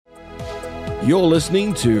You're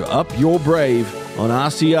listening to Up Your Brave on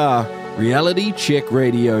RCR, Reality Check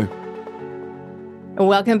Radio.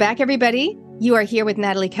 Welcome back, everybody. You are here with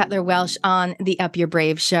Natalie Cutler-Welsh on the Up Your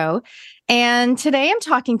Brave show. And today I'm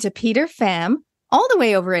talking to Peter Pham, all the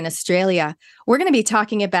way over in Australia. We're going to be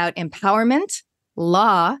talking about empowerment,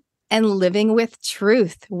 law, and living with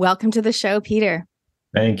truth. Welcome to the show, Peter.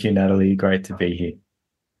 Thank you, Natalie. Great to be here.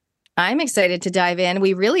 I'm excited to dive in.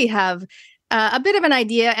 We really have a bit of an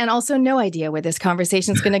idea and also no idea where this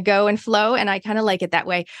conversation is going to go and flow. And I kind of like it that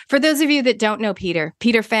way. For those of you that don't know Peter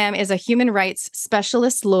Pham is a human rights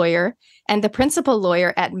specialist lawyer and the principal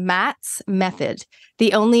lawyer at Matt's Method,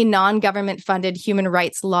 the only non-government funded human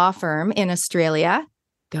rights law firm in Australia.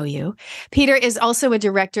 Go you. Peter is also a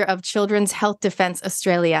director of Children's Health Defence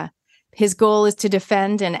Australia. His goal is to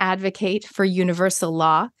defend and advocate for universal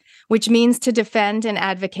law, which means to defend and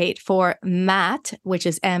advocate for MAAT, which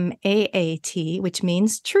is M-A-A-T, which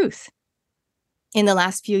means truth. In the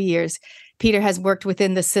last few years, Peter has worked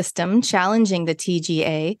within the system, challenging the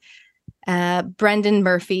TGA, Brendan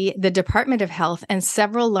Murphy, the Department of Health, and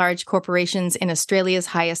several large corporations in Australia's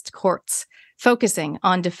highest courts, focusing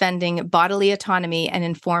on defending bodily autonomy and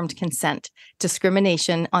informed consent,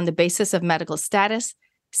 discrimination on the basis of medical status,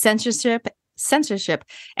 censorship,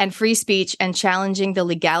 and free speech, and challenging the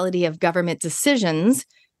legality of government decisions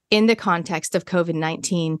in the context of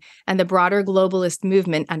COVID-19 and the broader globalist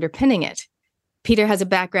movement underpinning it. Peter has a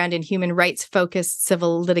background in human rights-focused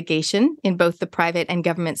civil litigation in both the private and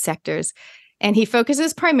government sectors, and he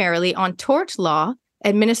focuses primarily on tort law,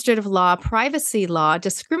 administrative law, privacy law,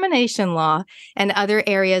 discrimination law, and other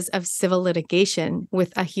areas of civil litigation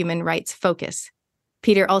with a human rights focus.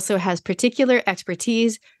 Peter also has particular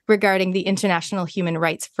expertise regarding the international human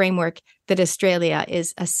rights framework that Australia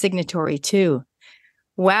is a signatory to.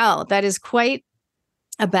 Wow, that is quite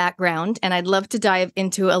a background. And I'd love to dive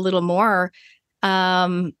into a little more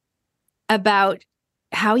about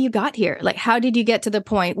how you got here. Like, how did you get to the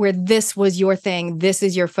point where this was your thing? This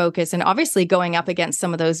is your focus. And obviously going up against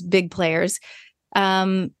some of those big players.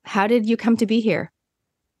 How did you come to be here?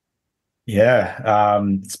 Yeah,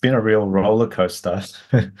 it's been a real roller coaster.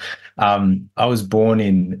 I was born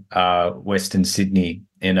in Western Sydney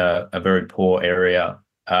in a very poor area,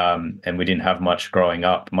 and we didn't have much growing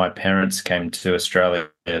up. My parents came to Australia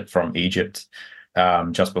from Egypt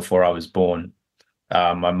just before I was born.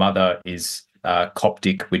 My mother is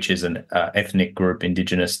Coptic, which is an ethnic group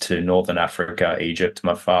indigenous to Northern Africa, Egypt.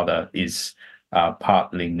 My father is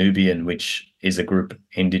partly Nubian, which is a group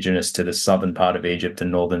indigenous to the southern part of Egypt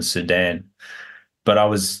and northern Sudan. But I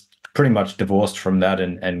was pretty much divorced from that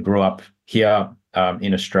and grew up here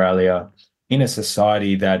in Australia in a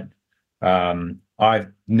society that I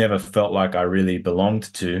never felt like I really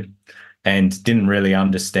belonged to and didn't really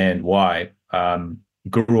understand why.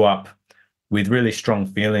 Grew up with really strong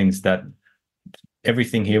feelings that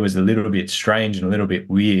everything here was a little bit strange and a little bit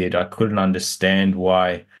weird. I couldn't understand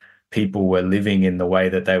why people were living in the way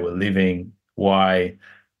that they were living, why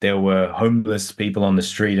there were homeless people on the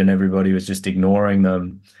street and everybody was just ignoring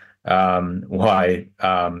them, why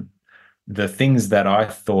the things that I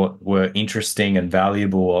thought were interesting and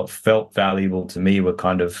valuable or felt valuable to me were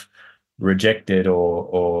kind of rejected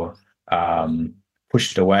or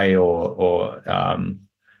pushed away or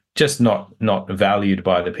just not valued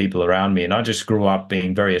by the people around me. And I just grew up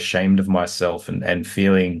being very ashamed of myself and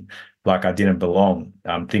feeling like I didn't belong,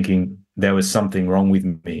 thinking there was something wrong with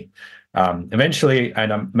me. Eventually,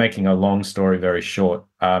 and I'm making a long story very short,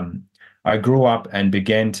 I grew up and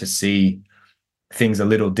began to see things a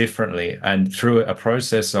little differently. And through a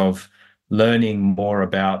process of learning more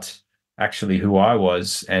about actually who I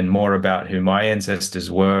was and more about who my ancestors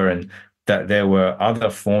were, and that there were other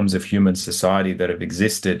forms of human society that have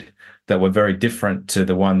existed that were very different to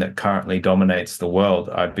the one that currently dominates the world,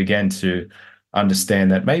 I began to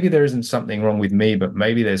understand that maybe there isn't something wrong with me, but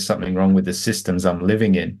maybe there's something wrong with the systems I'm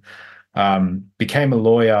living in. Became a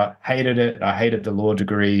lawyer, hated it. I hated the law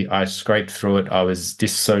degree. I scraped through it. I was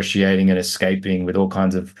dissociating and escaping with all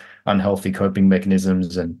kinds of unhealthy coping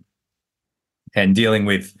mechanisms and dealing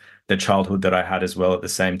with the childhood that I had as well at the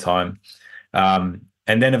same time. And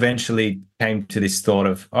then eventually came to this thought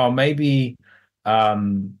of, maybe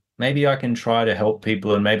I can try to help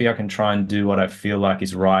people, and maybe I can try and do what I feel like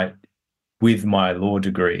is right with my law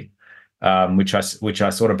degree, which I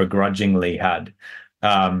sort of begrudgingly had,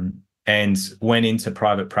 and went into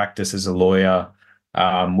private practice as a lawyer,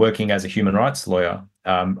 working as a human rights lawyer.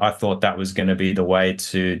 I thought that was going to be the way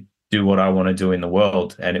to do what I want to do in the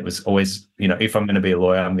world. And it was always, if I'm going to be a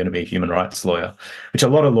lawyer, I'm going to be a human rights lawyer, which a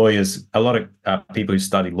lot of people who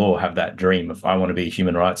study law have that dream of, I want to be a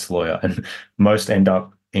human rights lawyer. And most end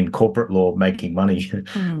up in corporate law making money.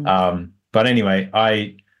 But anyway,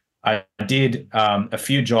 I did a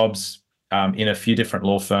few jobs in a few different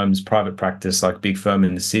law firms, private practice, like big firm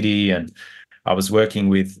in the city, and I was working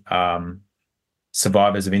with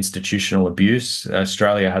survivors of institutional abuse.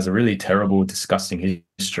 Australia has a really terrible, disgusting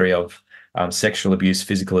history of sexual abuse,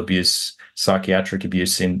 physical abuse, psychiatric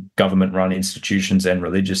abuse in government-run institutions and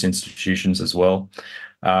religious institutions as well.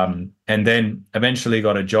 And then eventually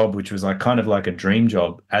got a job, which was like kind of like a dream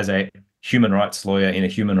job as a human rights lawyer in a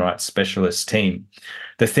human rights specialist team.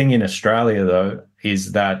 The thing in Australia, though,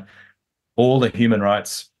 is that all the human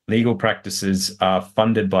rights legal practices are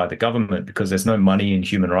funded by the government because there's no money in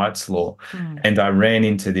human rights law. And I ran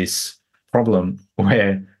into this problem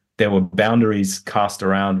where there were boundaries cast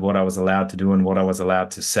around what I was allowed to do and what I was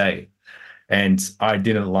allowed to say. And I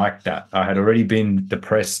didn't like that. I had already been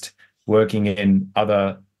depressed working in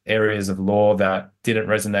other areas of law that didn't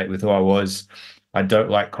resonate with who I was. I don't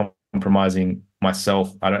like compromising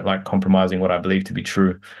myself. I don't like compromising what I believe to be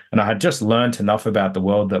true. And I had just learned enough about the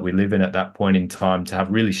world that we live in at that point in time to have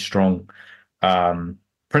really strong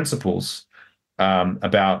principles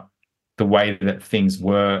about the way that things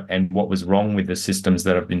were and what was wrong with the systems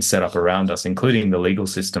that have been set up around us, including the legal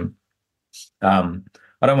system.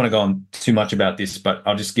 I don't want to go on too much about this, but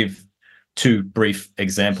I'll just give two brief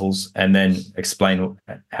examples and then explain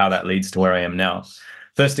how that leads to where I am now.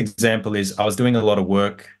 First example is I was doing a lot of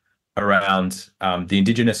work around the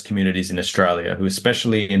Indigenous communities in Australia, who,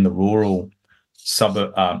 especially in the rural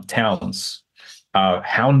suburb towns, are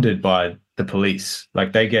hounded by the police.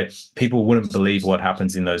 Like people wouldn't believe what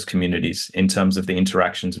happens in those communities in terms of the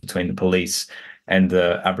interactions between the police and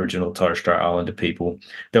the Aboriginal Torres Strait Islander people.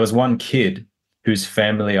 There was one kid whose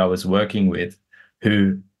family I was working with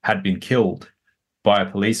who had been killed by a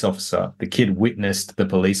police officer. The kid witnessed the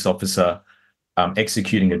police officer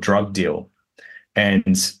executing a drug deal,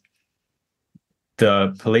 and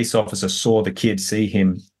the police officer saw the kid see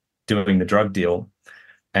him doing the drug deal.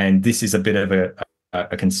 And this is a bit of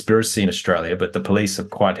a conspiracy in Australia, but the police are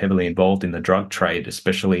quite heavily involved in the drug trade,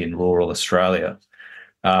 especially in rural Australia.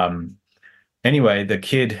 Anyway, the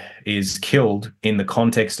kid is killed in the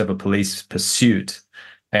context of a police pursuit,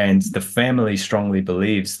 and the family strongly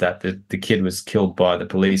believes that the kid was killed by the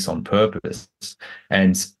police on purpose.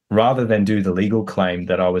 And rather than do the legal claim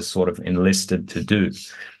that I was sort of enlisted to do,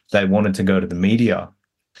 they wanted to go to the media.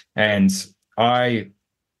 And I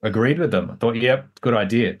agreed with them. I thought, yep, good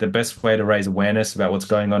idea. The best way to raise awareness about what's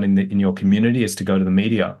going on in your community is to go to the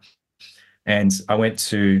media. And I went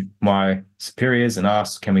to my superiors and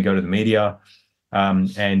asked, can we go to the media?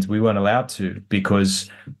 And we weren't allowed to, because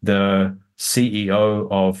the CEO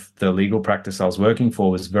of the legal practice I was working for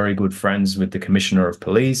was very good friends with the Commissioner of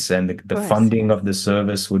Police, and the funding of the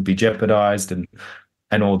service would be jeopardized and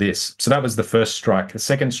all this. So that was the first strike. The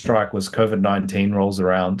second strike was COVID-19 rolls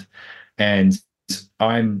around, and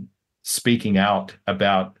I'm speaking out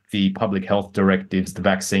about the public health directives, the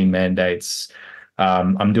vaccine mandates.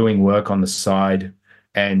 I'm doing work on the side,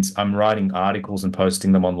 and I'm writing articles and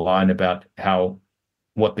posting them online about how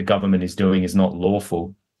what the government is doing is not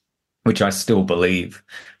lawful, which I still believe.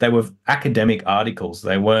 They were academic articles.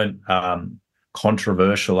 They weren't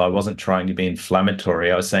controversial. I wasn't trying to be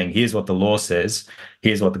inflammatory. I was saying, here's what the law says,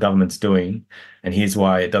 here's what the government's doing, and here's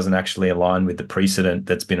why it doesn't actually align with the precedent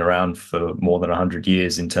that's been around for more than 100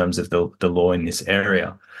 years in terms of the law in this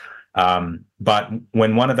area. But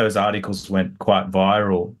when one of those articles went quite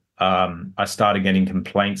viral, I started getting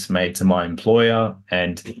complaints made to my employer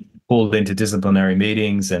and pulled into disciplinary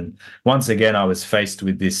meetings. And once again, I was faced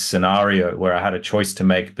with this scenario where I had a choice to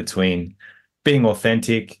make between being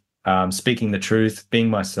authentic, speaking the truth, being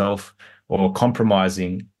myself, or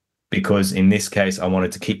compromising, because in this case, I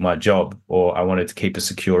wanted to keep my job, or I wanted to keep a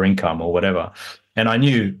secure income, or whatever. And I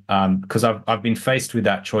knew, because I've been faced with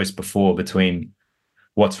that choice before between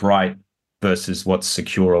what's right versus what's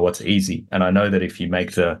secure or what's easy. And I know that if you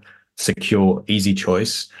make the secure, easy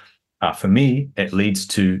choice, for me, it leads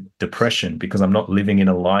to depression, because I'm not living in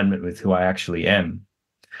alignment with who I actually am.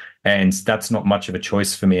 And that's not much of a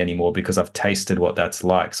choice for me anymore, because I've tasted what that's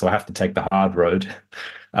like. So I have to take the hard road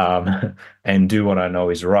and do what I know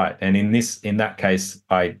is right. And in that case,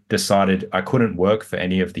 I decided I couldn't work for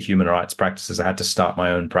any of the human rights practices. I had to start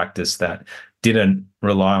my own practice that didn't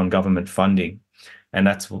rely on government funding. And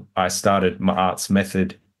that's I started Ma'at's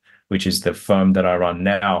Method, which is the firm that I run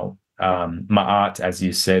now. Ma'at, as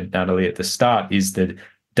you said, Natalie, at the start, is the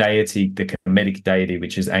deity, the Kemetic deity,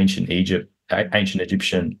 which is ancient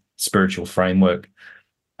Egyptian spiritual framework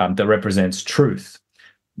that represents truth.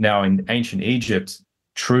 Now, in ancient Egypt,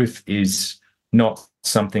 truth is not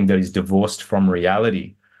something that is divorced from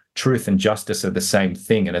reality. truth and justice are the same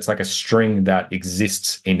thing. And it's like a string that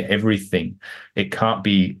exists in everything. It can't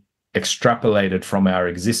be extrapolated from our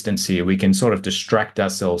existence here. We can sort of distract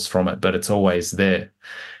ourselves from it, but it's always there.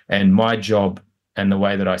 And my job, and the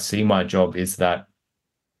way that I see my job, is that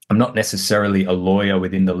I'm not necessarily a lawyer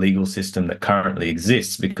within the legal system that currently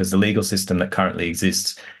exists, because the legal system that currently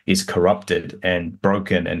exists is corrupted and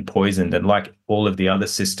broken and poisoned. And like all of the other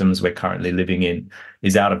systems we're currently living in,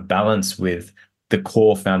 is out of balance with the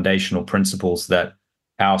core foundational principles that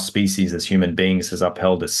our species as human beings has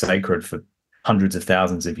upheld as sacred for hundreds of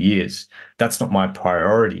thousands of years. That's not my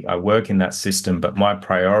priority. I work in that system, but my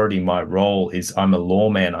priority, my role is I'm a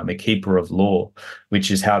lawman. I'm a keeper of law,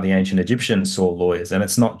 which is how the ancient Egyptians saw lawyers. And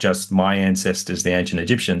it's not just my ancestors, the ancient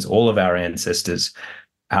Egyptians. All of our ancestors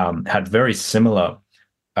had very similar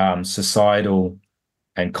societal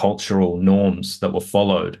and cultural norms that were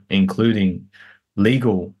followed, including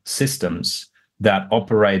legal systems that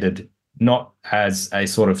operated not as a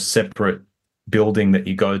sort of separate building that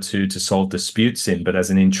you go to solve disputes in, but as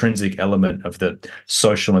an intrinsic element of the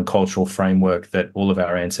social and cultural framework that all of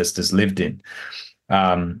our ancestors lived in.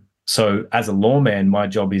 So as a lawman, my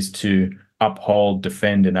job is to uphold,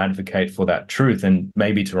 defend, and advocate for that truth, and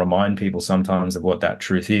maybe to remind people sometimes of what that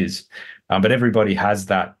truth is. But everybody has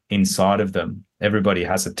that inside of them. Everybody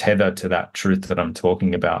has a tether to that truth that I'm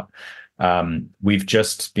talking about. We've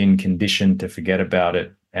just been conditioned to forget about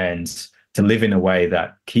it and to live in a way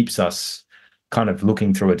that keeps us kind of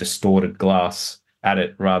looking through a distorted glass at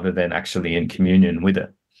it rather than actually in communion with it.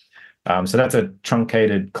 So that's a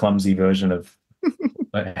truncated, clumsy version of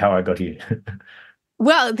how I got here.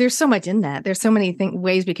 Well, there's so much in that. There's so many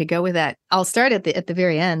ways we could go with that. I'll start at the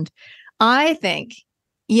very end. I think,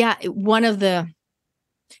 one of the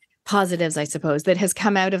positives, I suppose, that has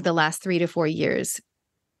come out of the last 3 to 4 years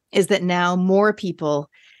is that now more people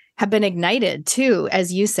have been ignited to,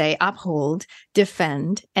 as you say, uphold,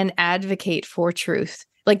 defend, and advocate for truth,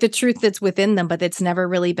 like the truth that's within them, but that's never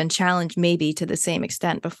really been challenged maybe to the same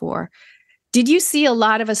extent before. Did you see a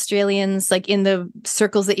lot of Australians, like in the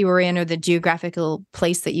circles that you were in or the geographical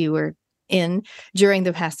place that you were in during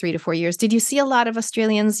the past 3 to 4 years? Did you see a lot of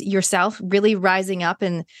Australians yourself really rising up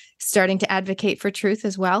and starting to advocate for truth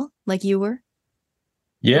as well, like you were?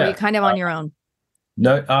 Yeah. Or were you kind of on your own?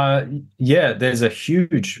 No, there's a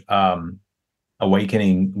huge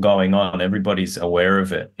awakening going on. Everybody's aware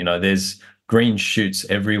of it. There's green shoots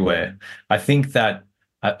everywhere. I think that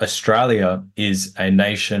Australia is a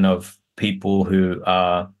nation of people who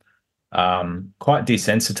are quite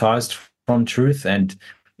desensitized from truth. And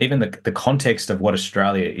even the context of what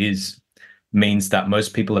Australia is means that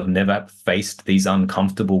most people have never faced these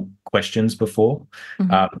uncomfortable questions before.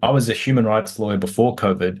 Mm-hmm. I was a human rights lawyer before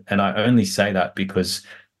COVID, and I only say that because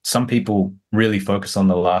some people really focus on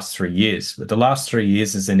the last 3 years. But the last 3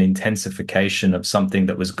 years is an intensification of something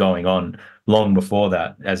that was going on long before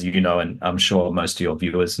that, as you know, and I'm sure most of your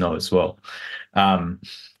viewers know as well.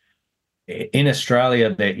 In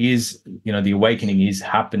Australia, there is, the awakening is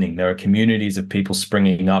happening. There are communities of people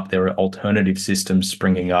springing up. There are alternative systems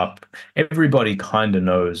springing up. Everybody kind of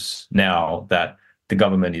knows now that the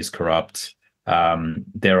government is corrupt.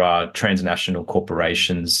 There are transnational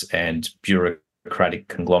corporations and bureaucratic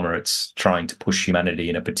conglomerates trying to push humanity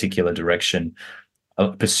in a particular direction,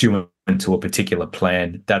 pursuant to a particular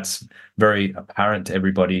plan. That's very apparent to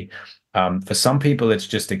everybody. For some people, it's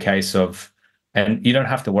just a case of, and you don't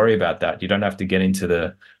have to worry about that. You don't have to get into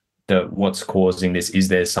the what's causing this. Is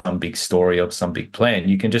there some big story or some big plan?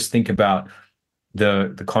 You can just think about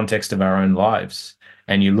the context of our own lives,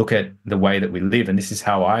 and you look at the way that we live. And this is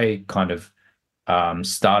how I kind of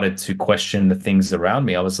started to question the things around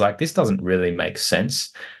me. I was like, this doesn't really make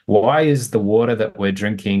sense. Why is the water that we're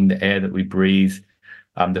drinking, the air that we breathe,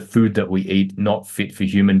 the food that we eat not fit for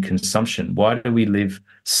human consumption? Why do we live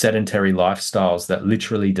sedentary lifestyles that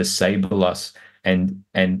literally disable us and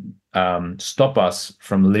stop us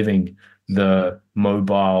from living the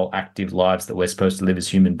mobile, active lives that we're supposed to live as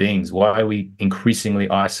human beings? Why are we increasingly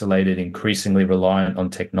isolated, increasingly reliant on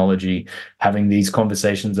technology, having these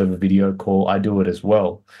conversations over video call? I do it as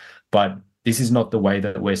well. But this is not the way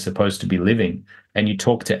that we're supposed to be living. And you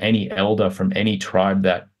talk to any elder from any tribe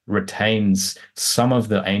that retains some of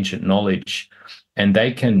the ancient knowledge, and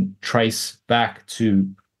they can trace back to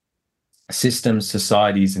systems,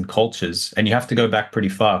 societies, and cultures. And you have to go back pretty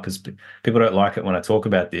far because people don't like it when I talk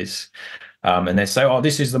about this. And they say, oh,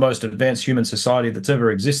 this is the most advanced human society that's ever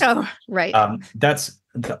existed. Oh, right.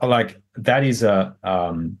 That is a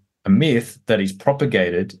myth that is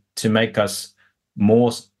propagated to make us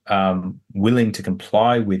more willing to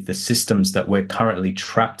comply with the systems that we're currently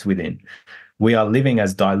trapped within. we are living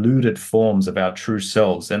as diluted forms of our true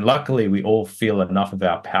selves. And luckily, we all feel enough of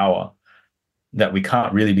our power that we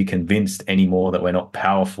can't really be convinced anymore that we're not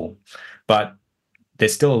powerful. But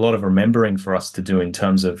there's still a lot of remembering for us to do in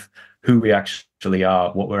terms of who we actually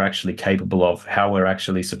are, what we're actually capable of, how we're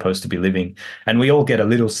actually supposed to be living. And we all get a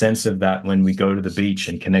little sense of that when we go to the beach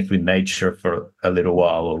and connect with nature for a little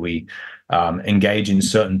while, or we engage in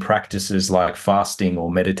certain practices like fasting or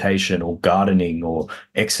meditation or gardening or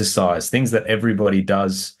exercise, things that everybody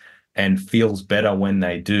does and feels better when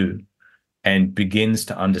they do, and begins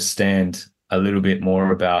to understand a little bit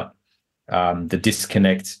more about the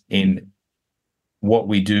disconnect in what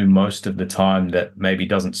we do most of the time that maybe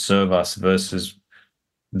doesn't serve us versus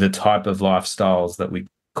the type of lifestyles that we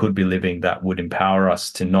could be living that would empower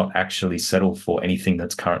us to not actually settle for anything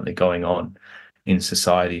that's currently going on in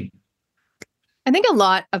society. I think a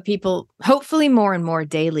lot of people, hopefully more and more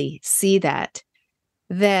daily, see that,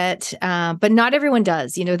 but not everyone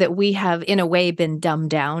does, that we have in a way been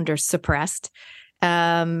dumbed down or suppressed.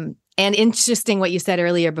 And interesting what you said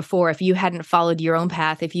earlier before, if you hadn't followed your own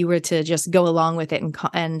path, if you were to just go along with it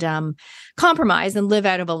and compromise and live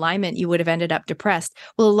out of alignment, you would have ended up depressed.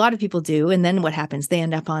 Well, a lot of people do. And then what happens? They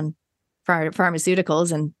end up on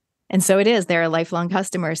pharmaceuticals. And so it is. They're a lifelong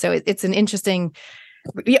customer. So it's an interesting,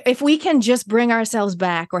 if we can just bring ourselves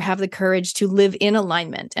back or have the courage to live in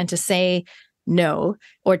alignment and to say no,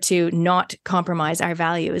 or to not compromise our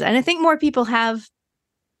values. And I think more people have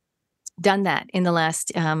done that in the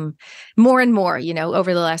last more and more,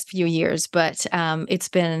 over the last few years. But it's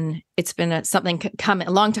been something coming,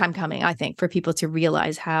 a long time coming, I think, for people to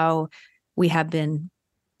realize how we have been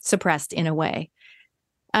suppressed in a way.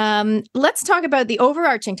 Let's talk about the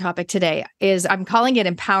overarching topic today. I'm calling it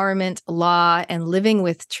empowerment, law, and living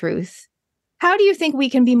with truth. How do you think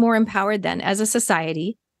we can be more empowered then as a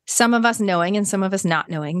society? Some of us knowing and some of us not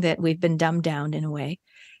knowing that we've been dumbed down in a way.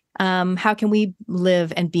 How can we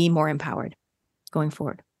live and be more empowered going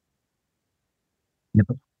forward?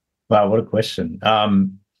 Wow, what a question.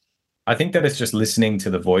 I think that it's just listening to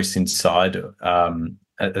the voice inside.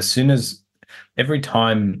 Every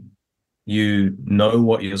time you know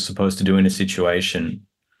what you're supposed to do in a situation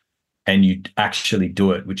and you actually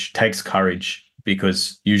do it, which takes courage,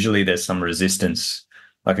 because usually there's some resistance.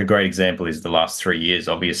 Like a great example is the last 3 years,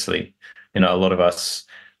 obviously. A lot of us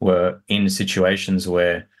were in situations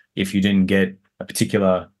where if you didn't get a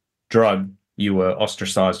particular drug, you were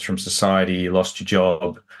ostracized from society, you lost your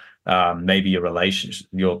job, maybe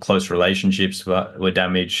your close relationships were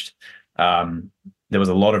damaged. There was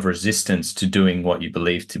a lot of resistance to doing what you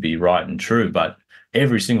believe to be right and true. But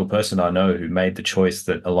every single person I know who made the choice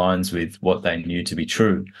that aligns with what they knew to be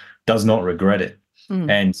true does not regret it.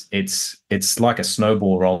 And it's like a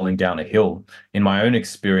snowball rolling down a hill. In my own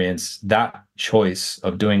experience, that choice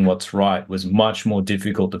of doing what's right was much more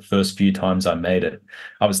difficult the first few times I made it.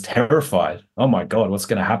 I was terrified. Oh my God, what's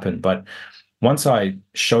going to happen? But once I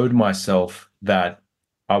showed myself that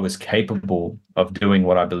I was capable of doing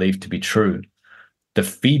what I believed to be true, the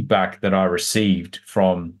feedback that I received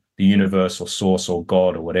from the universe or source or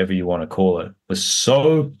God or whatever you want to call it was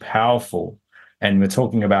so powerful. And we're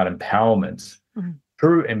talking about empowerment.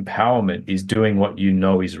 True empowerment is doing what you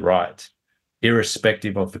know is right,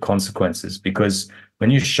 irrespective of the consequences. Because when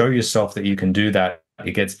you show yourself that you can do that,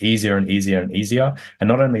 it gets easier and easier and easier. And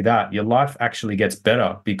not only that, your life actually gets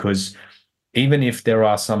better, because even if there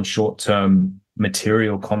are some short-term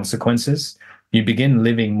material consequences, you begin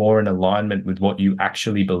living more in alignment with what you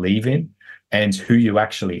actually believe in and who you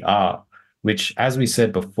actually are, which, as we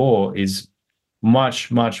said before, is much,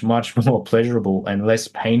 much, much more pleasurable and less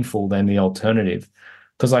painful than the alternative.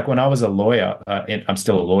 Because like when I was a lawyer, I'm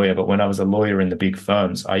still a lawyer, but when I was a lawyer in the big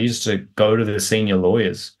firms, I used to go to the senior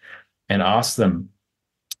lawyers and ask them,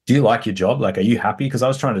 do you like your job? Like, are you happy? Because I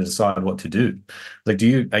was trying to decide what to do. Like,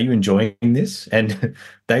 are you enjoying this? And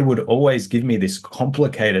they would always give me this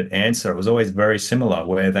complicated answer. It was always very similar,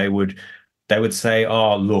 where they would say,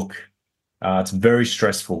 oh, look, it's very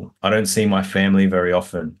stressful. I don't see my family very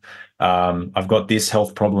often. I've got this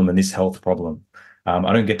health problem and this health problem.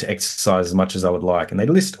 I don't get to exercise as much as I would like. And they'd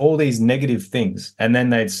list all these negative things. And then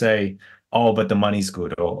they'd say, oh, but the money's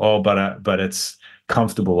good, or, oh, but it's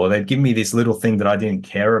comfortable. Or they'd give me this little thing that I didn't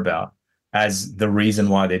care about as the reason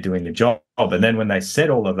why they're doing the job. And then when they said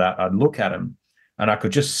all of that, I'd look at them and I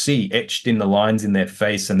could just see etched in the lines in their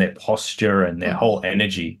face and their posture and their whole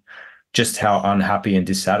energy, just how unhappy and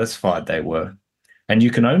dissatisfied they were. And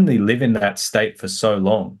you can only live in that state for so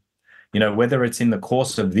long. Whether it's in the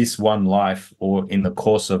course of this one life or in the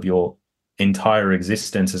course of your entire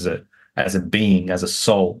existence as a being, as a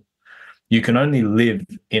soul, you can only live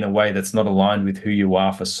in a way that's not aligned with who you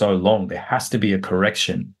are for so long. There has to be a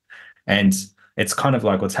correction. And it's kind of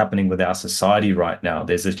like what's happening with our society right now.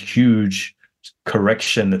 There's a huge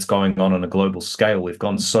correction that's going on a global scale. We've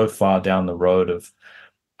gone so far down the road of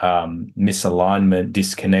misalignment,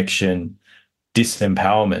 disconnection,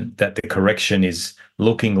 disempowerment, that the correction is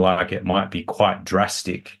looking like it might be quite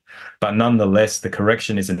drastic. But nonetheless, the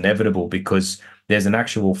correction is inevitable because there's an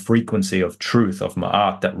actual frequency of truth, of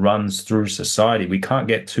ma'at, that runs through society. We can't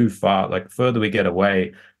get too far. Like, the further we get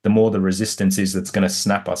away, the more the resistance is that's going to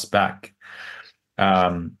snap us back.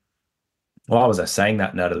 Why was I saying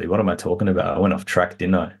that, Natalie? What am I talking about? I went off track,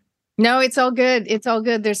 didn't I? No, it's all good. It's all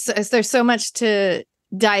good. There's so much to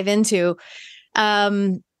dive into.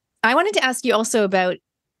 I wanted to ask you also about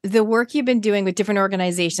the work you've been doing with different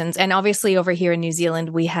organizations. And obviously over here in New Zealand,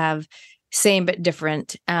 we have same but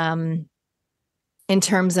different in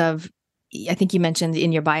terms of, I think you mentioned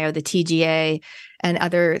in your bio, the TGA and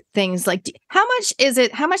other things. Like, how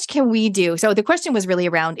much can we do? So the question was really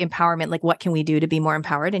around empowerment, like what can we do to be more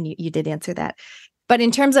empowered? And you did answer that. But in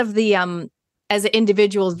terms of the, as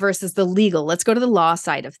individuals versus the legal, let's go to the law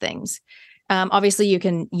side of things. Obviously you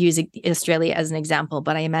can use Australia as an example,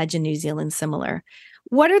 but I imagine New Zealand's similar.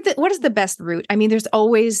 What is the best route? I mean, there's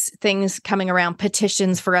always things coming around,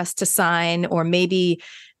 petitions for us to sign, or maybe,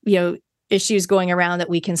 issues going around that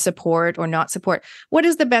we can support or not support. What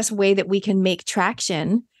is the best way that we can make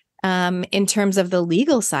traction in terms of the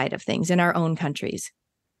legal side of things in our own countries?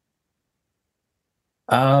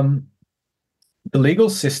 The legal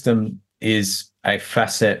system is a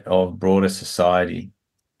facet of broader society.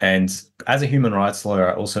 And as a human rights lawyer,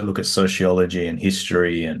 I also look at sociology and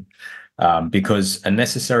history, and because a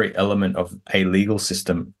necessary element of a legal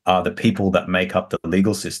system are the people that make up the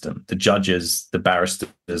legal system. The judges, the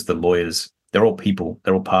barristers, the lawyers, they're all people.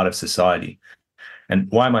 They're all part of society. And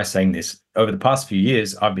why am I saying this? Over the past few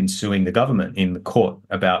years, I've been suing the government in the court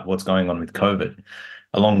about what's going on with COVID,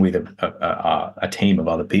 along with a team of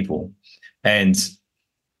other people. And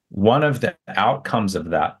one of the outcomes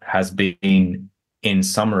of that has been, in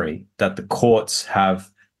summary, that the courts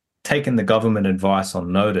have taken the government advice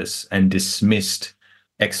on notice and dismissed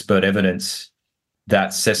expert evidence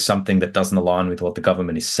that says something that doesn't align with what the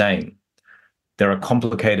government is saying. There are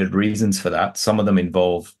complicated reasons for that. Some of them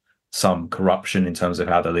involve some corruption in terms of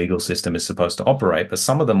how the legal system is supposed to operate, but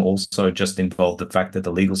some of them also just involve the fact that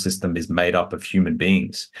the legal system is made up of human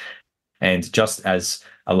beings. And just as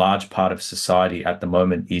a large part of society at the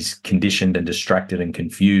moment is conditioned and distracted and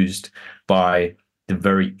confused by the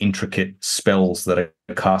very intricate spells that are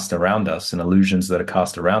cast around us and illusions that are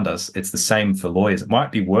cast around us, it's the same for lawyers. It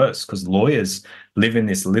might be worse because lawyers live in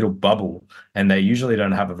this little bubble and they usually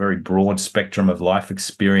don't have a very broad spectrum of life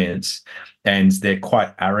experience, and they're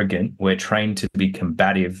quite arrogant. We're trained to be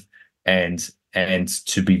combative and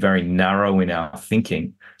to be very narrow in our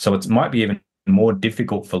thinking. So it might be even more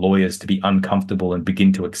difficult for lawyers to be uncomfortable and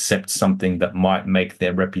begin to accept something that might make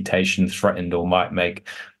their reputation threatened or might make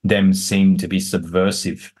them seem to be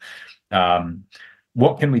subversive.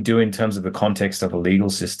 What can we do in terms of the context of a legal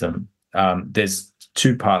system? There's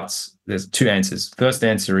two parts. There's two answers. First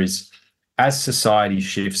answer is, as society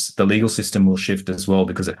shifts, the legal system will shift as well,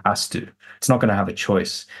 because it has to. It's not going to have a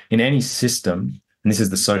choice. In any system, and this is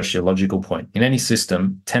the sociological point, in any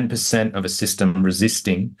system, 10% of a system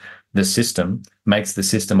resisting the system makes the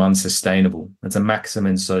system unsustainable. That's a maxim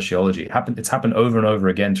in sociology. It's happened over and over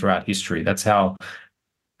again throughout history. That's how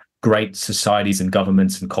great societies and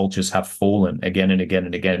governments and cultures have fallen again and again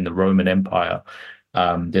and again. In the Roman Empire,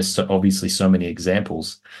 there's obviously so many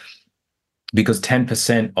examples, because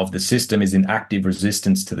 10% of the system is in active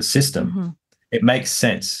resistance to the system. Mm-hmm. It makes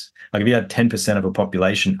sense. Like, if you had 10% of a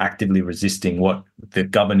population actively resisting what the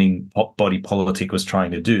governing body politic was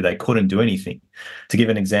trying to do, they couldn't do anything. To give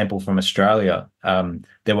an example from Australia,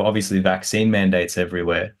 there were obviously vaccine mandates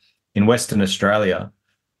everywhere. In Western Australia,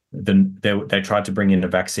 they tried to bring in a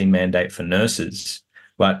vaccine mandate for nurses,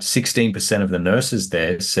 but 16% of the nurses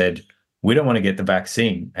there said, we don't want to get the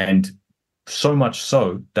vaccine. And so much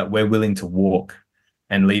so that we're willing to walk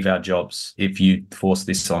and leave our jobs if you force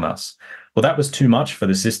this on us. Well, that was too much for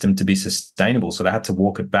the system to be sustainable, so they had to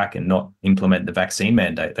walk it back and not implement the vaccine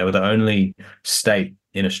mandate. They were the only state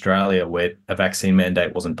in Australia where a vaccine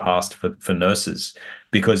mandate wasn't passed for nurses,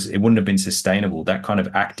 because it wouldn't have been sustainable. That kind of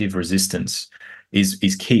active resistance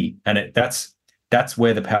is key, and that's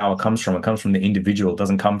where the power comes from. It comes from the individual. It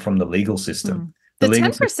doesn't come from the legal system. The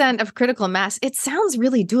 10% of critical mass, it sounds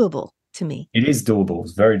really doable to me. It is doable.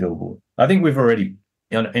 It's very doable. I think we've already,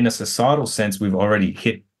 in a societal sense, we've already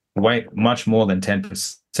hit way much more than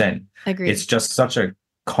 10%. Agreed. It's just such a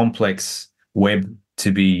complex web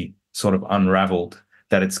to be sort of unraveled,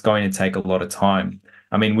 that it's going to take a lot of time.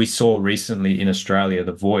 I mean, we saw recently in Australia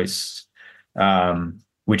The Voice,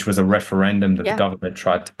 which was a referendum that the government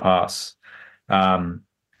tried to pass. And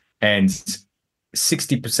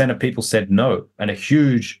 60% of people said no. And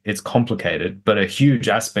it's complicated, but a huge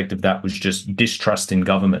aspect of that was just distrust in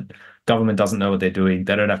government. Government doesn't know what they're doing.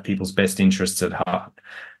 They don't have people's best interests at heart.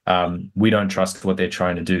 We don't trust what they're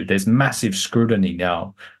trying to do. There's massive scrutiny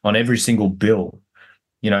now on every single bill.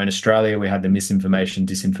 In Australia, we had the misinformation,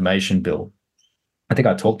 disinformation bill. I think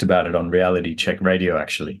I talked about it on Reality Check Radio,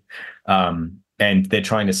 actually. And they're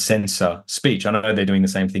trying to censor speech. I know they're doing the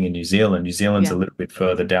same thing in New Zealand. New Zealand's a little bit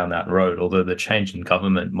further down that road, although the change in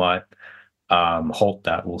government might halt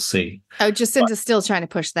that. We'll see. Oh, Jacinda's still trying to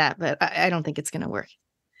push that, but I don't think it's going to work.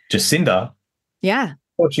 Jacinda? Yeah.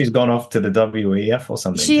 Well, she's gone off to the WEF or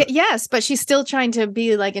something. Yes, but she's still trying to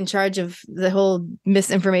be like in charge of the whole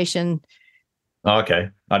misinformation. Oh, okay.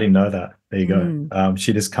 I didn't know that. There you go.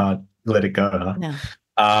 She just can't let it go, huh?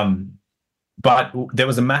 No. But there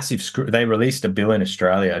was a massive they released a bill in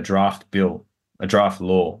Australia, a draft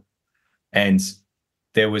law, and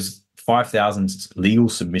there was 5,000 legal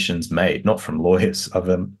submissions made, not from lawyers, of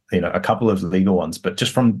them, a couple of legal ones, but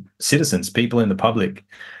just from citizens, people in the public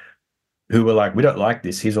who were like, we don't like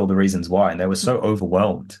this, here's all the reasons why. And they were so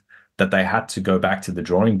overwhelmed that they had to go back to the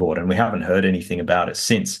drawing board, and we haven't heard anything about it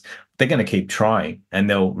since. They're going to keep trying, and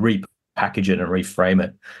they'll repackage it and reframe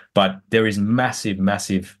it. But there is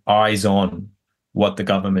massive eyes on what the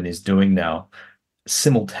government is doing now.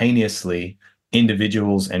 Simultaneously,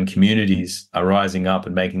 individuals and communities are rising up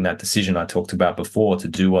and making that decision I talked about before, to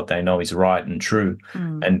do what they know is right and true.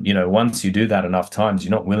 And, once you do that enough times,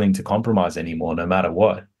 you're not willing to compromise anymore, no matter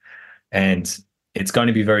what. And it's going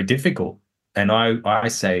to be very difficult. And I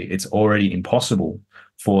say it's already impossible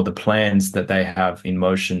for the plans that they have in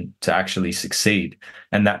motion to actually succeed.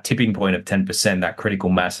 And that tipping point of 10%, that critical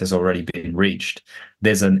mass, has already been reached.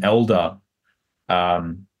 There's an elder, a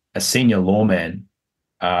senior lawman,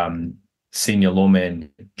 Juma,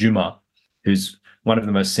 who's one of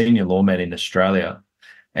the most senior lawmen in Australia.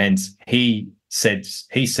 And he says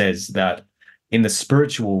that in the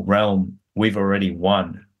spiritual realm, we've already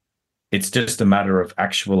won. It's just a matter of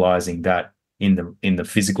actualizing that in the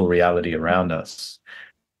physical reality around us.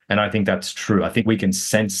 And I think that's true. I think we can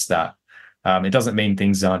sense that. It doesn't mean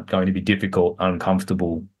things aren't going to be difficult,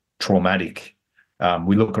 uncomfortable, traumatic.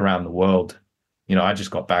 We look around the world. I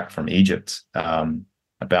just got back from Egypt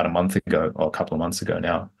about a month ago, or a couple of months ago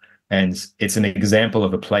now. And it's an example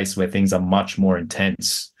of a place where things are much more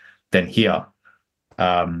intense than here.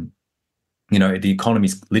 The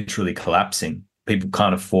economy's literally collapsing. People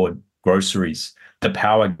can't afford groceries. The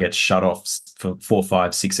power gets shut off for 4,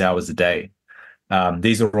 5, 6 hours a day.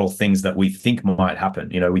 These are all things that we think might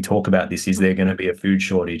happen. We talk about this. Is there going to be a food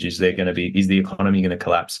shortage? Is the economy going to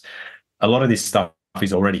collapse? A lot of this stuff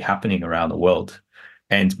is already happening around the world,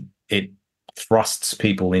 and it thrusts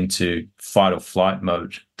people into fight or flight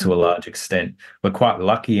mode to a large extent. We're quite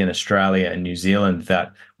lucky in Australia and New Zealand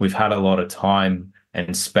that we've had a lot of time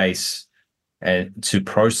and space to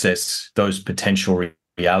process those potential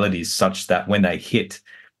realities, such that when they hit,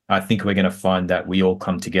 I think we're going to find that we all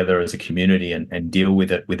come together as a community and deal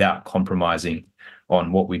with it without compromising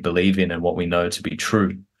on what we believe in and what we know to be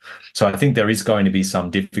true. So I think there is going to be some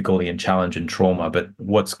difficulty and challenge and trauma, but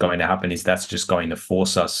what's going to happen is that's just going to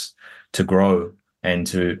force us to grow and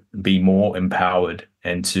to be more empowered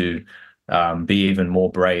and to be even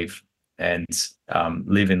more brave and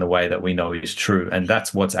live in the way that we know is true. And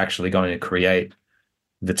that's what's actually going to create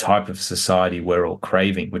the type of society we're all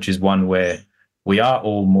craving, which is one where we are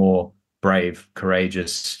all more brave,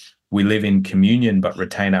 courageous. We live in communion, but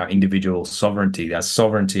retain our individual sovereignty, our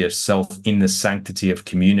sovereignty of self in the sanctity of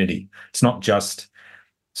community. It's not just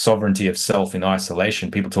sovereignty of self in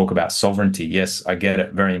isolation. People talk about sovereignty. Yes, I get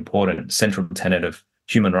it. Very important. Central tenet of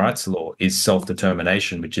human rights law is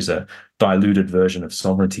self-determination, which is a diluted version of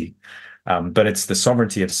sovereignty. But it's the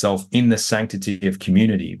sovereignty of self in the sanctity of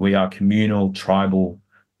community. We are communal, tribal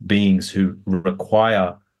beings who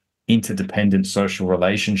require interdependent social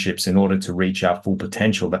relationships in order to reach our full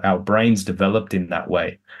potential. That our brains developed in that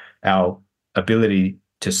way. Our ability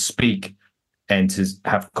to speak and to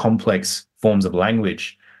have complex forms of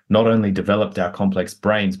language not only developed our complex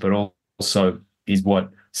brains, but also is what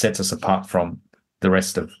sets us apart from the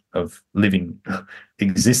rest of living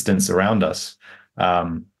existence around us.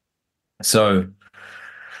 So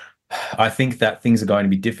I think that things are going to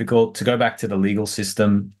be difficult. To go back to the legal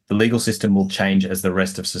system will change as the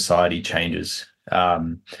rest of society changes.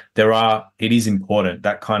 It is important,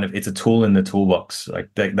 that kind of, it's a tool in the toolbox, like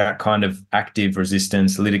that kind of active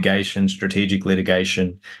resistance, litigation, strategic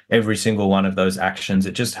litigation, every single one of those actions,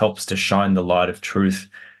 it just helps to shine the light of truth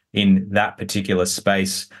in that particular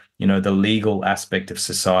space. The legal aspect of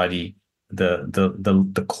society,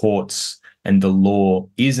 the courts and the law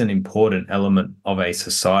is an important element of a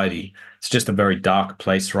society. It's just a very dark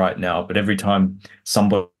place right now. But every time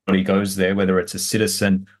somebody goes there, whether it's a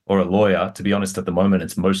citizen or a lawyer, to be honest, at the moment,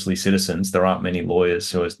 it's mostly citizens. There aren't many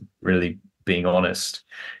lawyers who are really being honest.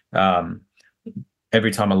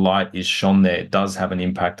 Every time a light is shone there, it does have an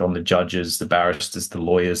impact on the judges, the barristers, the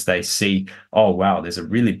lawyers. They see, oh, wow, there's a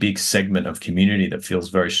really big segment of community that feels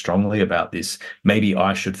very strongly about this. Maybe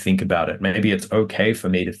I should think about it. Maybe it's okay for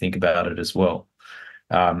me to think about it as well.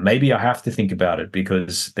 Maybe I have to think about it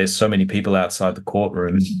because there's so many people outside the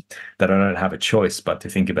courtroom that I don't have a choice but to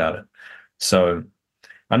think about it. So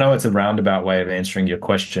I know it's a roundabout way of answering your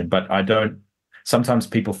question, but sometimes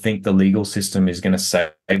people think the legal system is going to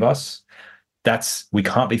save us. We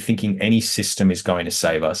can't be thinking any system is going to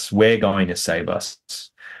save us. We're going to save us.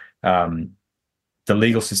 The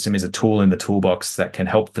legal system is a tool in the toolbox that can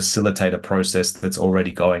help facilitate a process that's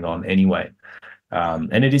already going on anyway.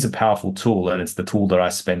 And it is a powerful tool, and it's the tool that I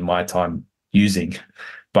spend my time using.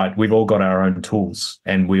 But we've all got our own tools,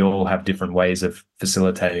 and we all have different ways of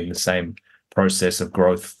facilitating the same process of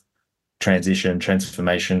growth, transition,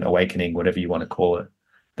 transformation, awakening, whatever you want to call it,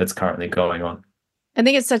 that's currently going on. I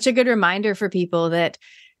think it's such a good reminder for people that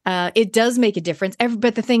it does make a difference.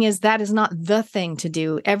 But the thing is, that is not the thing to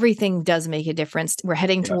do. Everything does make a difference. We're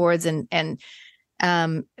heading towards and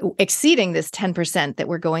exceeding this 10% that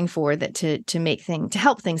we're going for, that to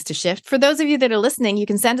help things to shift. For those of you that are listening, you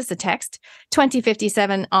can send us a text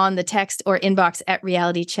 2057 on the text or inbox at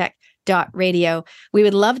realitycheck.radio. We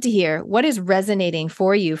would love to hear what is resonating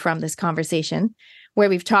for you from this conversation, where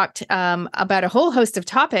we've talked about a whole host of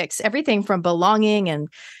topics, everything from belonging and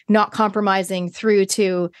not compromising through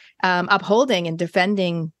to upholding and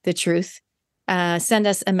defending the truth. Send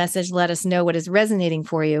us a message. Let us know what is resonating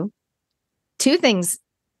for you. Two things,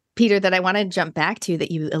 Peter, that I want to jump back to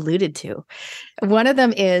that you alluded to. One of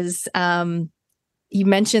them is you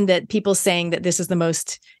mentioned that people saying that this is the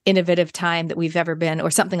most innovative time that we've ever been, or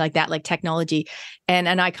something like that, like technology. And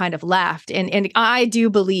I kind of laughed. And I do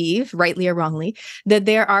believe, rightly or wrongly, that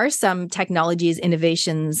there are some technologies,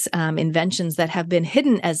 innovations, inventions that have been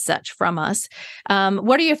hidden as such from us.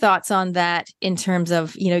 What are your thoughts on that in terms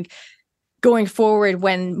of, going forward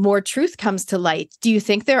when more truth comes to light? Do you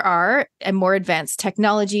think there are more advanced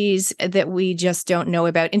technologies that we just don't know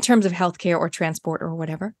about in terms of healthcare or transport or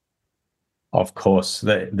whatever? Of course,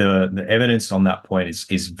 the evidence on that point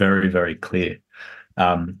is very, very clear.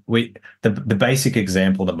 The basic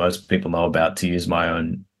example that most people know about, to use my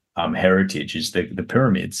own heritage, is the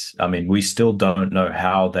pyramids. I mean, we still don't know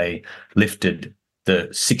how they lifted the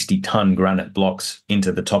 60-ton granite blocks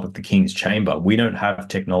into the top of the king's chamber. We don't have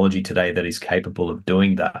technology today that is capable of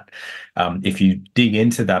doing that. If you dig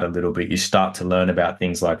into that a little bit, you start to learn about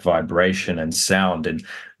things like vibration and sound and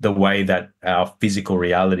the way that our physical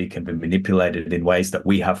reality can be manipulated in ways that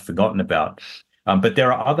we have forgotten about. But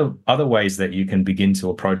there are other ways that you can begin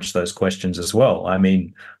to approach those questions as well. I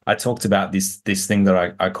mean, I talked about this thing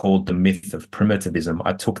that I called the myth of primitivism.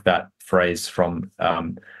 I took that phrase from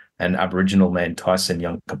an Aboriginal man, Tyson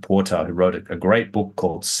Yunkaporta, who wrote a great book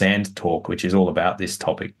called Sand Talk, which is all about this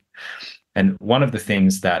topic. And one of the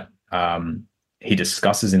things that he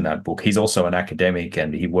discusses in that book, he's also an academic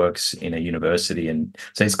and he works in a university. And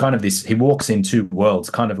so he's kind of he walks in two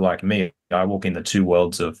worlds, kind of like me. I walk in the two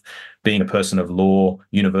worlds of being a person of law,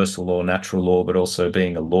 universal law, natural law, but also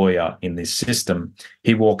being a lawyer in this system.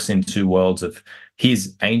 He walks in two worlds of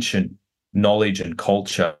his ancient knowledge and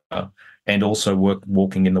culture, and also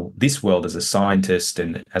walking in this world as a scientist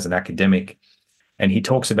and as an academic. And he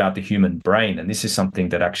talks about the human brain. And this is something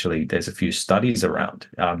that actually there's a few studies around.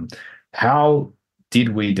 How did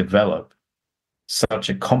we develop such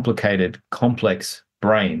a complicated, complex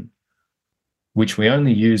brain, which we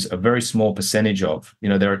only use a very small percentage of?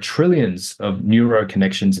 There are trillions of neuro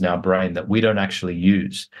connections in our brain that we don't actually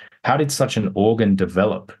use. How did such an organ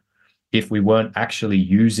develop if we weren't actually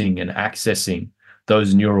using and accessing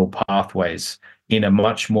those neural pathways in a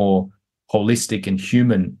much more holistic and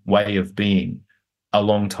human way of being a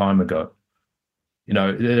long time ago?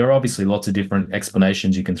 There are obviously lots of different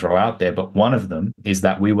explanations you can throw out there, but one of them is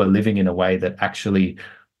that we were living in a way that actually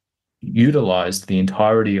utilized the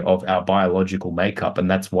entirety of our biological makeup, and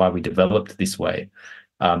that's why we developed this way.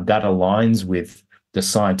 That aligns with the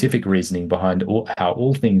scientific reasoning behind how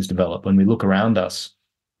all things develop. When we look around us,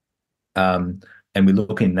 and we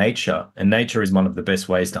look in nature, and nature is one of the best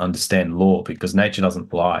ways to understand law because nature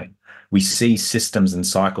doesn't lie. We see systems and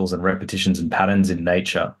cycles and repetitions and patterns in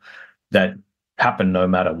nature that happen no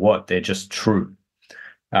matter what. They're just true.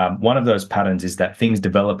 One of those patterns is that things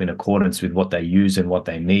develop in accordance with what they use and what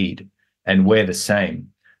they need, and we're the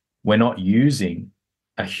same. We're not using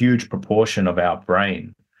a huge proportion of our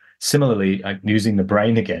brain. Similarly, using the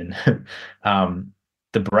brain again,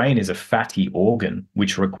 the brain is a fatty organ,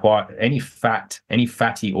 which any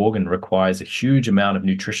fatty organ requires a huge amount of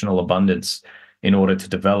nutritional abundance in order to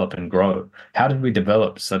develop and grow. How did we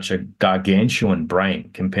develop such a gargantuan brain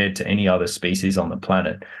compared to any other species on the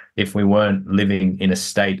planet if we weren't living in a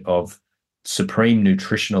state of supreme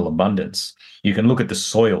nutritional abundance? You can look at the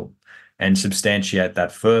soil and substantiate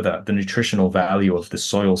that further. The nutritional value of the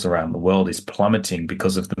soils around the world is plummeting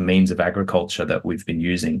because of the means of agriculture that we've been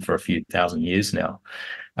using for a few thousand years now.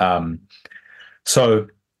 So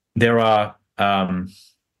there are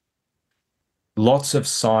lots of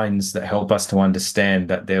signs that help us to understand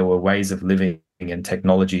that there were ways of living and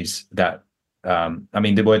technologies that,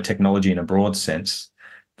 the word technology in a broad sense,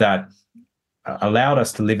 that allowed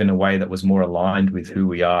us to live in a way that was more aligned with who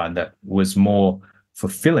we are and that was more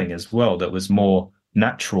fulfilling as well, that was more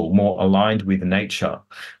natural, more aligned with nature.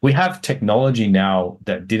 We have technology now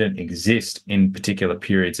that didn't exist in particular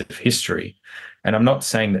periods of history. And I'm not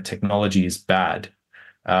saying that technology is bad.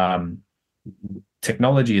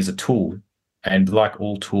 Technology is a tool, and like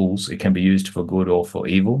all tools, it can be used for good or for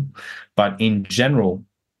evil. But in general,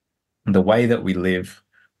 the way that we live,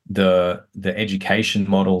 the education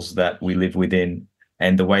models that we live within,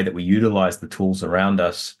 and the way that we utilize the tools around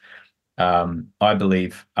us, I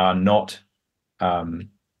believe are not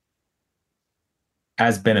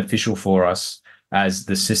as beneficial for us as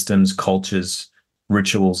the systems, cultures,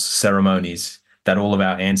 rituals, ceremonies that all of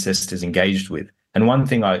our ancestors engaged with. And one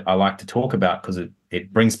thing I like to talk about, because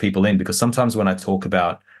it brings people in, because sometimes when I talk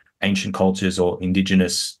about ancient cultures or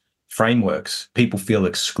indigenous frameworks, people feel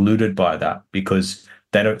excluded by that because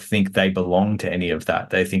they don't think they belong to any of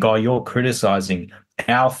that. They think, oh, you're criticizing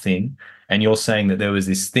our thing and you're saying that there was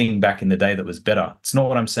this thing back in the day that was better. It's not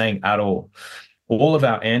what I'm saying at all. All of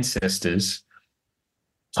our ancestors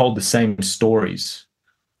told the same stories.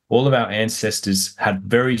 All of our ancestors had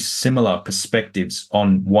very similar perspectives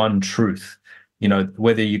on one truth. You know,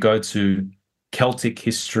 whether you go to Celtic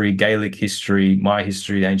history, Gaelic history, my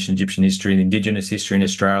history, ancient Egyptian history, the indigenous history in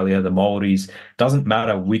Australia, the Maoris, doesn't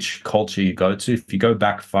matter which culture you go to. If you go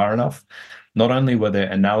back far enough, not only were there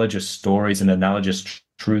analogous stories and analogous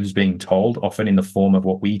truths being told, often in the form of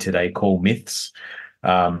what we today call myths,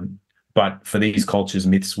 but for these cultures,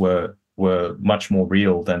 myths were much more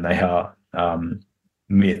real than they are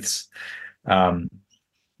myths.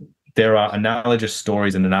 There are analogous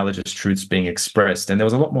stories and analogous truths being expressed, and there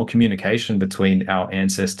was a lot more communication between our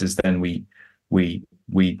ancestors than we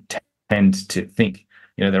tend to think.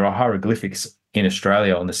 You know, there are hieroglyphics in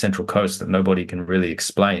Australia on the Central Coast that nobody can really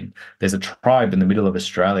explain. There's a tribe in the middle of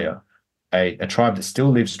Australia, a tribe that still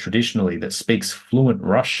lives traditionally, that speaks fluent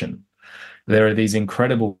Russian. There are these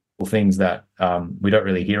incredible things that we don't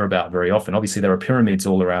really hear about very often. Obviously, there are pyramids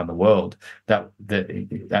all around the world that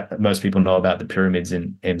most people know about, the pyramids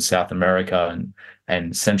in South America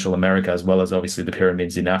and Central America, as well as obviously the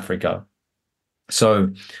pyramids in Africa.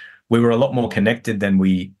 So we were a lot more connected than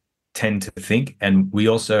we tend to think. And we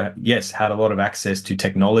also, yes, had a lot of access to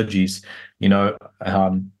technologies, you know,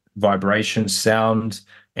 vibration, sound,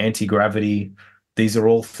 anti-gravity. These are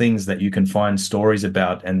all things that you can find stories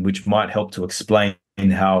about and which might help to explain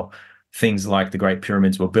how things like the Great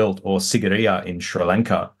Pyramids were built, or Sigiriya in Sri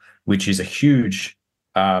Lanka, which is a huge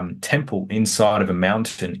temple inside of a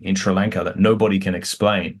mountain in Sri Lanka that nobody can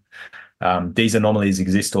explain. These anomalies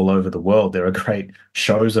exist all over the world. There are great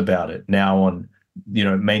shows about it now on, you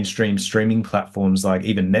know, mainstream streaming platforms like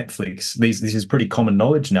even Netflix. This is pretty common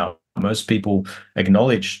knowledge now. Most people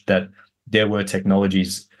acknowledge that there were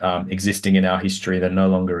technologies existing in our history that no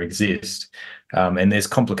longer exist. And there's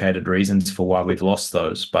complicated reasons for why we've lost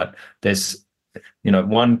those. But there's, you know,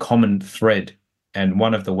 one common thread, and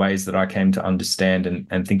one of the ways that I came to understand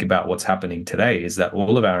and think about what's happening today is that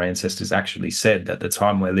all of our ancestors actually said that the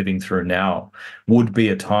time we're living through now would be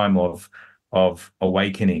a time of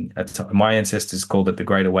awakening. My ancestors called it the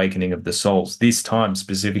Great Awakening of the Souls. This time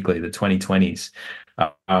specifically, the 2020s.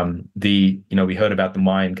 We heard about the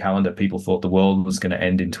Mayan calendar. People thought the world was going to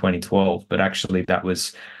end in 2012, but actually that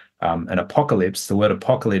was an apocalypse. The word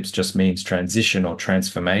apocalypse just means transition or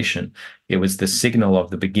transformation. It was the signal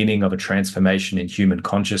of the beginning of a transformation in human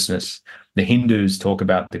consciousness. The Hindus talk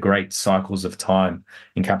about the great cycles of time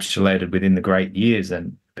encapsulated within the great years,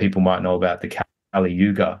 and people might know about the Kali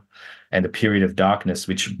Yuga. and the period of darkness,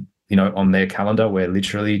 which, you know, on their calendar, we're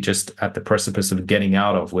literally just at the precipice of getting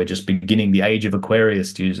out of. We're just beginning the age of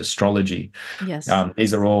Aquarius, to use astrology. Yes.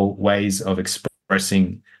 These are all ways of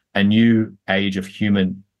expressing a new age of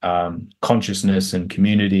human consciousness and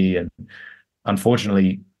community. And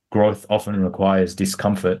unfortunately, growth often requires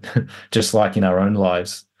discomfort, just like in our own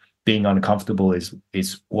lives. Being uncomfortable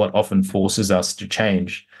is what often forces us to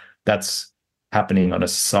change. That's happening on a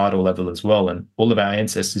societal level as well. And all of our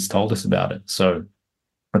ancestors told us about it. So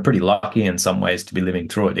we're pretty lucky in some ways to be living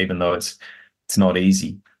through it, even though it's not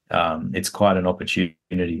easy. It's quite an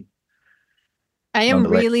opportunity. I am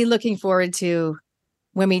really looking forward to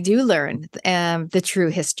when we do learn the true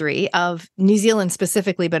history of New Zealand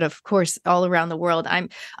specifically, but of course all around the world. I'm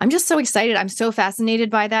just so excited. I'm so fascinated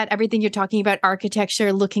by that. Everything you're talking about,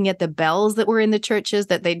 architecture, looking at the bells that were in the churches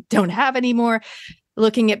that they don't have anymore,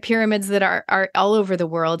 looking at pyramids that are all over the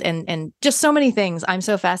world, and just so many things. I'm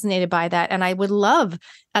so fascinated by that. And I would love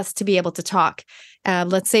us to be able to talk,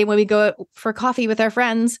 let's say when we go for coffee with our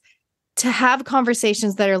friends, to have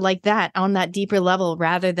conversations that are like that on that deeper level,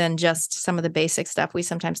 rather than just some of the basic stuff we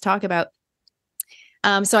sometimes talk about.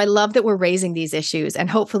 So I love that we're raising these issues, and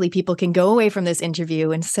hopefully people can go away from this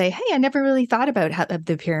interview and say, hey, I never really thought about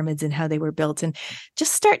the pyramids and how they were built, and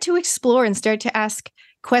just start to explore and start to ask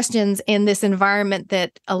questions in this environment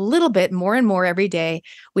that a little bit more and more every day,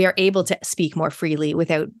 we are able to speak more freely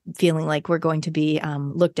without feeling like we're going to be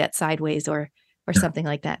looked at sideways or something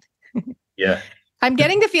like that. Yeah. I'm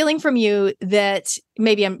getting the feeling from you that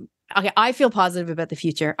maybe I feel positive about the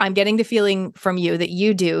future. I'm getting the feeling from you that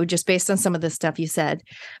you do, just based on some of the stuff you said.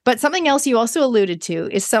 But something else you also alluded to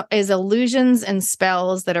is illusions and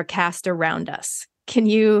spells that are cast around us. Can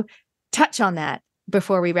you touch on that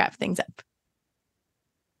before we wrap things up?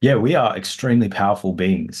 Yeah, we are extremely powerful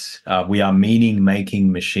beings. We are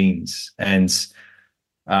meaning-making machines. And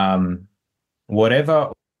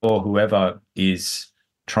whatever or whoever is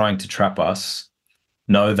trying to trap us,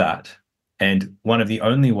 know that. And one of the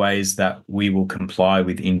only ways that we will comply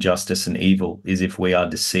with injustice and evil is if we are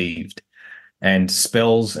deceived. And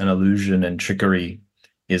spells and illusion and trickery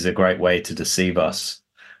is a great way to deceive us,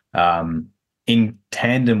 in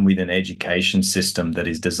tandem with an education system that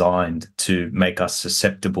is designed to make us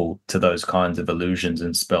susceptible to those kinds of illusions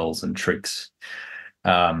and spells and tricks.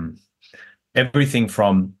 Everything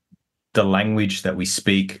from the language that we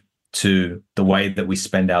speak to the way that we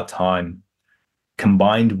spend our time,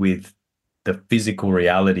 combined with the physical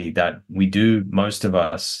reality that we do, most of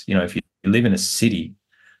us, you know, if you live in a city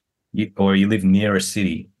or you live near a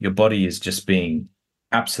city, your body is just being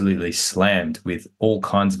absolutely slammed with all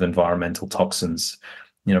kinds of environmental toxins.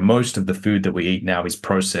 You know, most of the food that we eat now is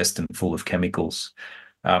processed and full of chemicals.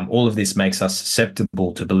 All of this makes us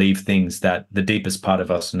susceptible to believe things that the deepest part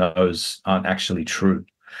of us knows aren't actually true.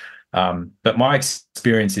 But my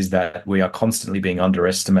experience is that we are constantly being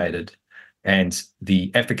underestimated, and the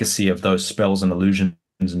efficacy of those spells and illusions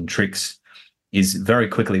and tricks is very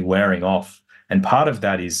quickly wearing off. And part of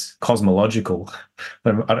that is cosmological,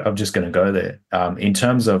 but I'm just going to go there. In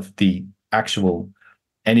terms of the actual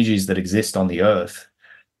energies that exist on the earth,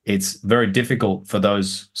 it's very difficult for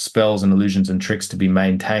those spells and illusions and tricks to be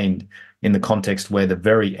maintained in the context where the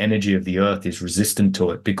very energy of the earth is resistant to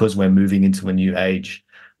it, because we're moving into a new age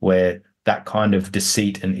where that kind of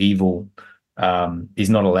deceit and evil is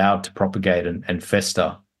not allowed to propagate and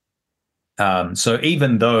fester. So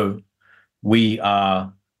even though we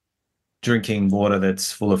are drinking water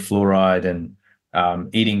that's full of fluoride and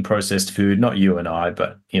eating processed food, not you and I,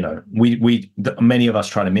 but, you know, many of us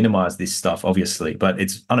try to minimize this stuff, obviously, but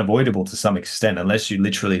it's unavoidable to some extent unless you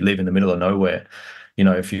literally live in the middle of nowhere. You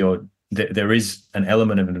know, if there is an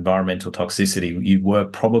element of environmental toxicity. You were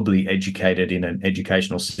probably educated in an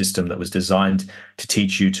educational system that was designed to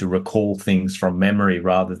teach you to recall things from memory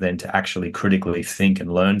rather than to actually critically think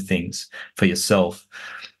and learn things for yourself.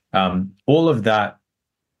 All of that,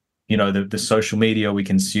 you know, the social media we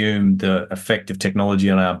consume, the effect of technology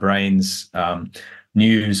on our brains,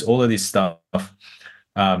 news, all of this stuff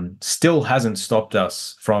still hasn't stopped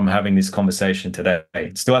us from having this conversation today.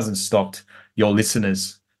 It still hasn't stopped your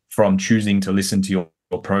listeners from choosing to listen to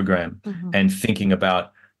your program and thinking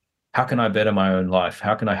about, how can I better my own life?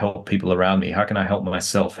 How can I help people around me? How can I help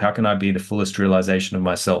myself? How can I be the fullest realization of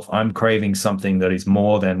myself? I'm craving something that is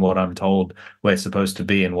more than what I'm told we're supposed to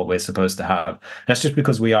be and what we're supposed to have. That's just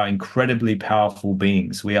because we are incredibly powerful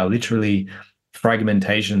beings. We are literally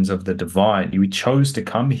fragmentations of the divine. We chose to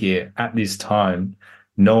come here at this time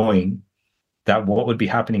knowing that what would be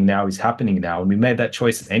happening now is happening now. And we made that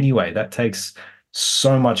choice anyway. That takes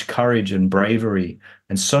so much courage and bravery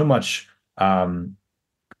and so much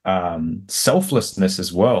selflessness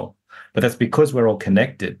as well. But that's because we're all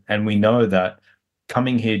connected, and we know that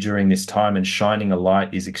coming here during this time and shining a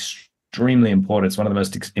light is extremely important. It's one of the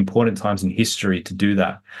most important times in history to do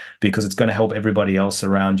that, because it's going to help everybody else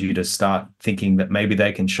around you to start thinking that maybe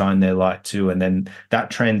they can shine their light too. And then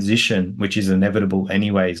that transition, which is inevitable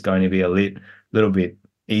anyway, is going to be a little bit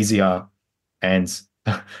easier and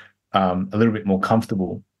a little bit more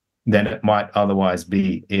comfortable than it might otherwise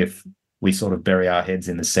be if we sort of bury our heads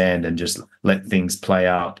in the sand and just let things play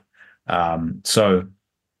out. So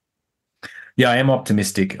yeah, I am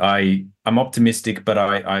optimistic. I'm optimistic, but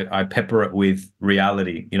I pepper it with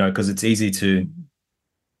reality, because it's easy to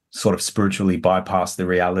sort of spiritually bypass the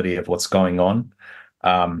reality of what's going on.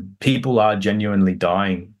 People are genuinely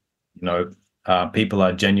dying, people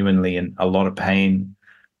are genuinely in a lot of pain.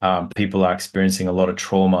 People are experiencing a lot of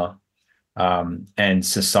trauma. And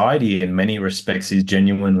society in many respects is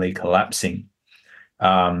genuinely collapsing.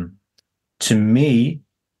 To me,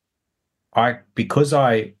 because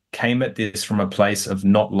I came at this from a place of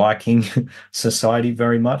not liking society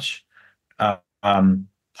very much,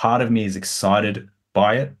 part of me is excited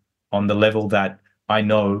by it on the level that I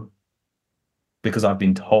know, because I've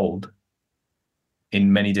been told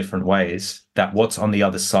in many different ways, that what's on the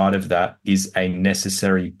other side of that is a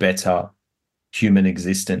necessary, better human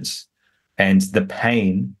existence. And the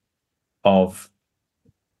pain of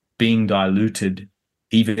being diluted,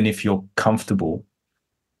 even if you're comfortable,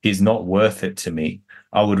 is not worth it to me.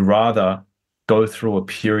 I would rather go through a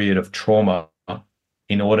period of trauma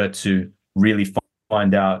in order to really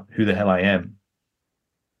find out who the hell I am.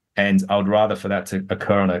 And I would rather for that to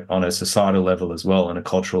occur on a societal level as well, on a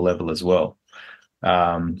cultural level as well.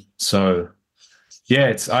 So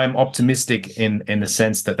yeah, I'm optimistic in the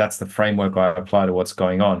sense that that's the framework I apply to what's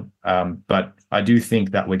going on. But I do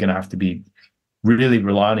think that we're going to have to be really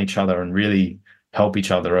rely on each other and really help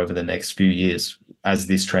each other over the next few years as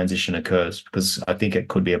this transition occurs, because I think it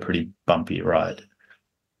could be a pretty bumpy ride.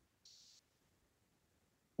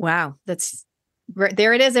 Wow,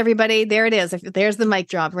 there it is, everybody. There it is. There's the mic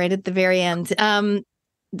drop right at the very end.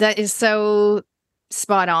 That is so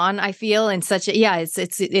spot on, I feel, and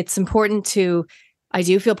it's important to. I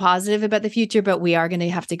do feel positive about the future, but we are going to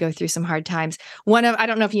have to go through some hard times. I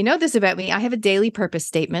don't know if you know this about me, I have a daily purpose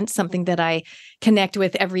statement, something that I connect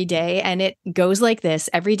with every day. And it goes like this: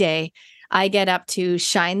 every day I get up to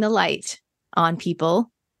shine the light on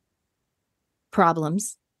people,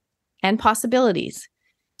 problems, and possibilities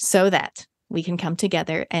so that we can come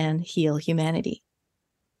together and heal humanity.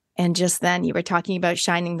 And just then you were talking about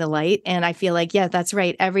shining the light. And I feel like, yeah, that's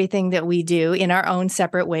right. Everything that we do in our own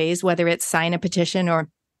separate ways, whether it's sign a petition or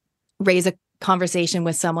raise a conversation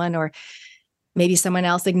with someone, or maybe someone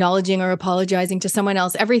else acknowledging or apologizing to someone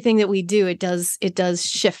else, everything that we do, it does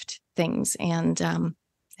shift things. And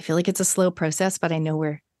I feel like it's a slow process, but I know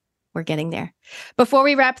we're getting there. Before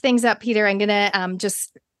we wrap things up, Peter, I'm going to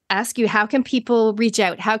just ask you, how can people reach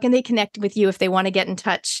out? How can they connect with you if they want to get in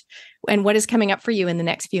touch? And what is coming up for you in the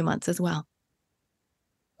next few months as well?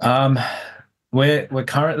 We're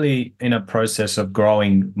currently in a process of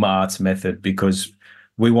growing My Arts Method, because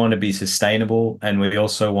we want to be sustainable, and we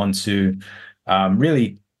also want to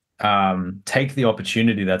really take the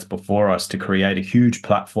opportunity that's before us to create a huge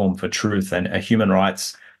platform for truth and a human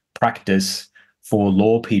rights practice for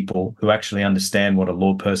law people who actually understand what a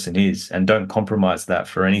law person is and don't compromise that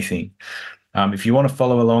for anything. If you want to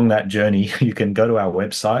follow along that journey, you can go to our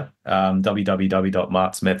website,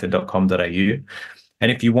 www.martsmethod.com.au.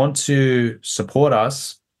 And if you want to support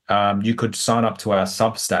us, you could sign up to our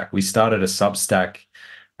Substack. We started a Substack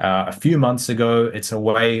a few months ago. It's a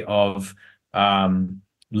way of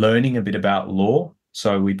learning a bit about law.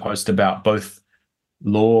 So we post about both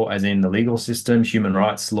law, as in the legal system, human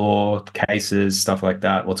rights law, cases, stuff like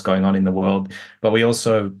that, what's going on in the world. But we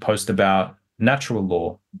also post about natural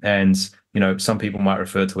law, and some people might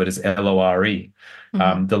refer to it as LORE,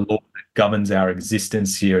 the law that governs our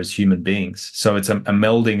existence here as human beings. So it's a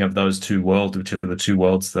melding of those two worlds, which are the two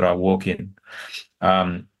worlds that I walk in.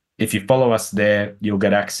 If you follow us there, you'll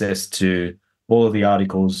get access to all of the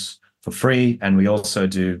articles for free, and we also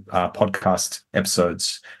do podcast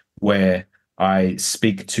episodes where I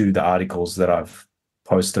speak to the articles that I've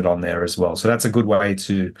posted on there as well. So that's a good way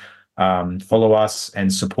to follow us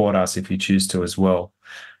and support us if you choose to as well.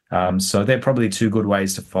 So they're probably two good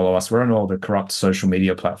ways to follow us. We're on all the corrupt social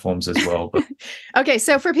media platforms as well. But Okay,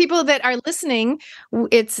 so for people that are listening,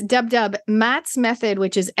 it's Matt's Method,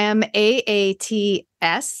 which is MAATS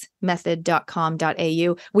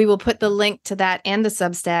method.com.au. We will put the link to that and the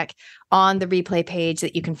Substack on the replay page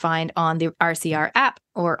that you can find on the RCR app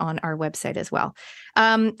or on our website as well.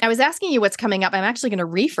 I was asking you what's coming up. I'm actually going to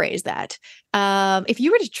rephrase that. If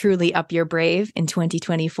you were to truly up your brave in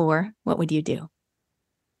 2024, what would you do?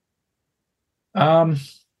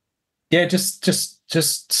 Yeah,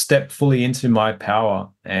 just step fully into my power.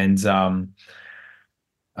 And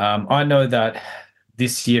I know that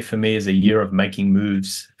this year for me is a year of making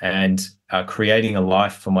moves and creating a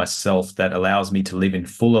life for myself that allows me to live in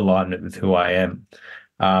full alignment with who I am.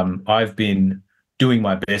 I've been doing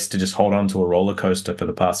my best to just hold on to a roller coaster for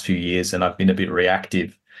the past few years, and I've been a bit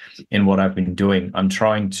reactive in what I've been doing. I'm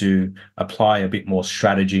trying to apply a bit more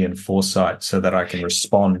strategy and foresight so that I can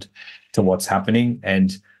respond to what's happening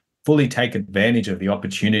and fully take advantage of the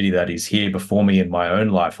opportunity that is here before me in my own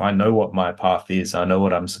life. I know what my path is. I know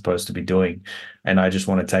what I'm supposed to be doing, and I just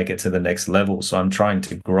want to take it to the next level. So I'm trying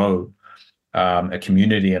to grow a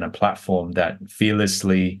community and a platform that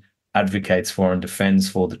fearlessly advocates for and defends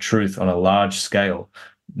for the truth on a large scale,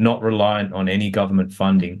 not reliant on any government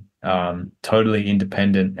funding, totally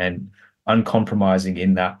independent and uncompromising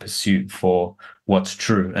in that pursuit for what's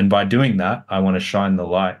true. And by doing that, I want to shine the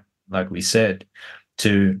light, like we said,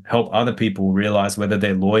 to help other people realize, whether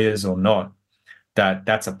they're lawyers or not, that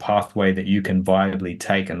that's a pathway that you can viably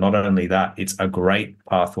take. And not only that, it's a great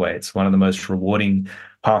pathway. It's one of the most rewarding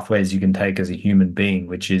pathways you can take as a human being,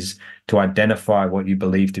 which is to identify what you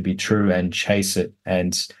believe to be true and chase it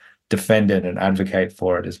and defend it and advocate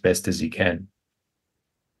for it as best as you can.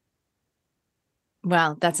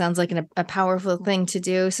 Wow, that sounds like a powerful thing to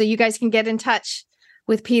do. So you guys can get in touch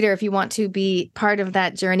with Peter if you want to be part of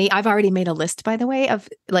that journey. I've already made a list, by the way, of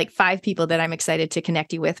like 5 people that I'm excited to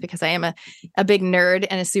connect you with, because I am a big nerd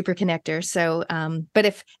and a super connector. So, but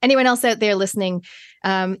if anyone else out there listening,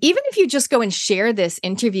 even if you just go and share this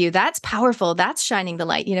interview, that's powerful. That's shining the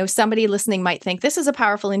light. You know, somebody listening might think this is a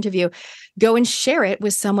powerful interview. Go and share it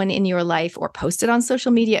with someone in your life or post it on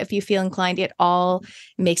social media if you feel inclined. It all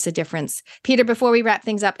makes a difference. Peter, before we wrap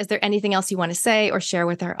things up, is there anything else you want to say or share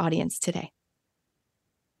with our audience today?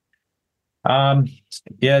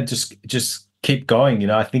 Yeah, just keep going. You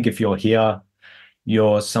know, I think if you're here,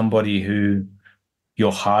 you're somebody who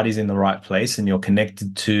your heart is in the right place and you're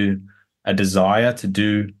connected to a desire to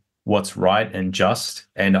do what's right and just.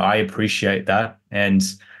 And I appreciate that. And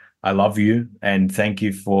I love you. And thank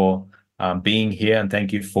you for being here. And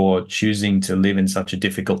thank you for choosing to live in such a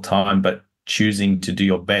difficult time, but choosing to do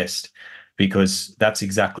your best, because that's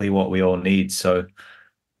exactly what we all need. So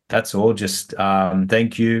that's all. Just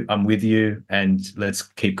thank you. I'm with you. And let's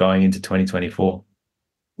keep going into 2024.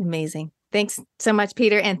 Amazing. Thanks so much,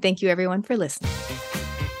 Peter. And thank you, everyone, for listening.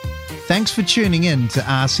 Thanks for tuning in to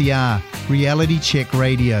RCR, Reality Check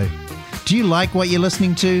Radio. Do you like what you're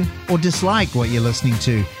listening to or dislike what you're listening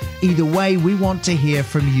to? Either way, we want to hear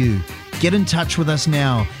from you. Get in touch with us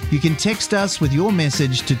now. You can text us with your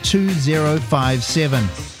message to 2057.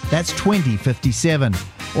 That's 2057.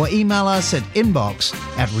 Or email us at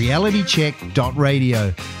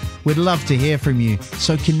inbox@realitycheck.radio. We'd love to hear from you,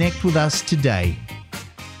 so connect with us today.